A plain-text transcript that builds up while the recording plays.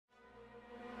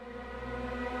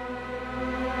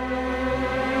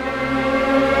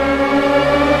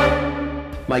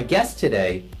My guest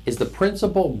today is the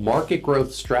principal market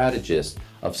growth strategist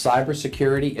of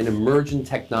cybersecurity and emerging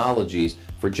technologies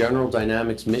for General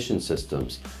Dynamics Mission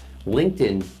Systems.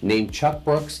 LinkedIn named Chuck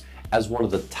Brooks as one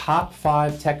of the top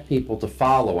 5 tech people to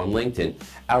follow on LinkedIn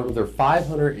out of their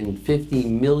 550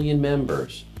 million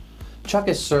members. Chuck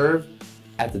has served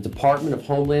at the Department of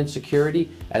Homeland Security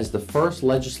as the first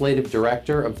legislative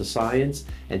director of the Science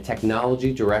and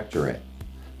Technology Directorate.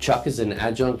 Chuck is an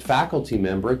adjunct faculty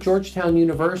member at Georgetown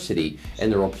University in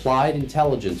their Applied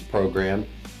Intelligence program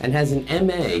and has an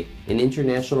MA in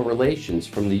International Relations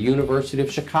from the University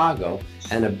of Chicago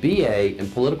and a BA in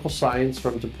Political Science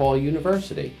from DePaul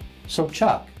University. So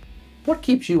Chuck, what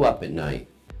keeps you up at night?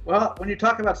 Well, when you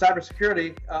talk about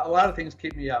cybersecurity, a lot of things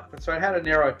keep me up. So I had to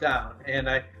narrow it down, and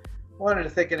I wanted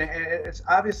to think, and it's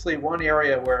obviously one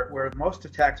area where most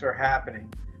attacks are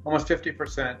happening, almost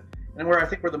 50%, and where I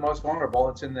think we're the most vulnerable.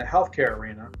 It's in the healthcare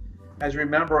arena. As you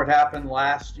remember, what happened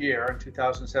last year in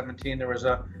 2017, there was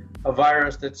a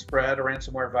virus that spread, a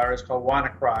ransomware virus called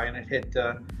WannaCry, and it hit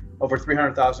over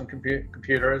 300,000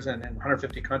 computers in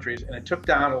 150 countries, and it took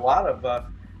down a lot of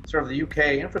sort of the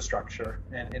UK infrastructure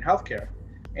in healthcare.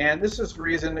 And this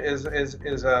reason is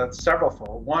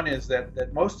severalfold. One is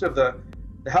that most of the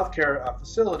healthcare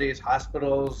facilities,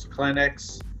 hospitals,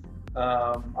 clinics,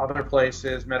 other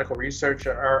places, medical research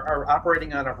are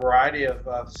operating on a variety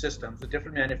of systems with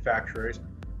different manufacturers.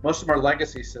 Most of them are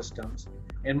legacy systems,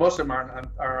 and most of them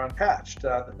are unpatched.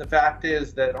 The fact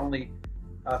is that only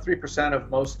 3% of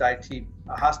most IT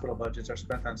hospital budgets are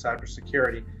spent on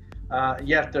cybersecurity,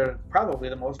 yet they're probably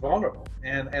the most vulnerable.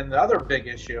 And the other big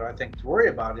issue I think to worry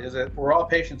about is that we're all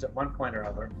patients at one point or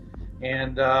other,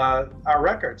 and our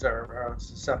records are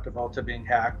susceptible to being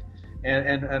hacked.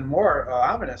 And more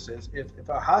ominous is if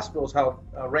a hospital's held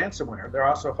ransomware, they're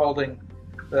also holding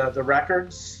the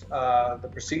records, the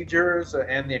procedures,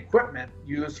 and the equipment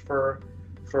used for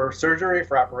surgery,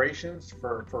 for operations,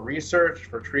 for research,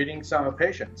 for treating some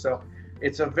patients. So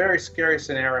it's a very scary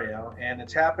scenario, and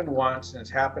it's happened once, and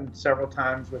it's happened several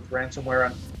times with ransomware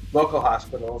on local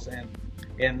hospitals.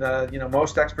 And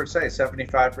most experts say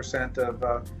 75%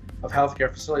 of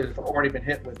healthcare facilities have already been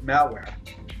hit with malware.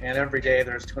 And every day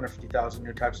there's 250,000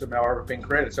 new types of malware being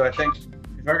created. So I think if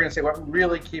I'm going to say what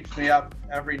really keeps me up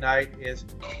every night is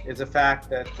the fact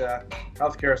that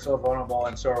healthcare is so vulnerable,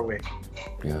 and so are we.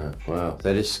 Yeah, wow,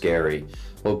 that is scary.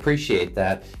 Well, appreciate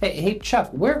that. Hey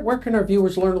Chuck, where can our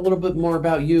viewers learn a little bit more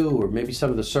about you, or maybe some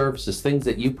of the services, things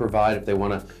that you provide if they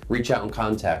want to reach out and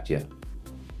contact you?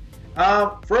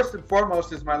 First and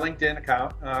foremost is my LinkedIn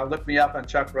account. Look me up on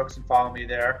Chuck Brooks and follow me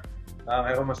there. I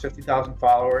have almost 50,000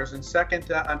 followers. And second,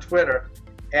 on Twitter,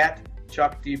 at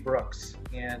Chuck D. Brooks.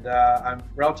 And I'm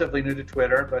relatively new to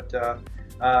Twitter, but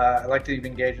I like to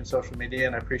engage in social media,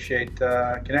 and I appreciate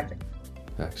connecting.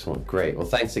 Excellent. Great. Well,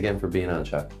 thanks again for being on,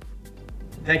 Chuck.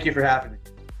 Thank you for having me.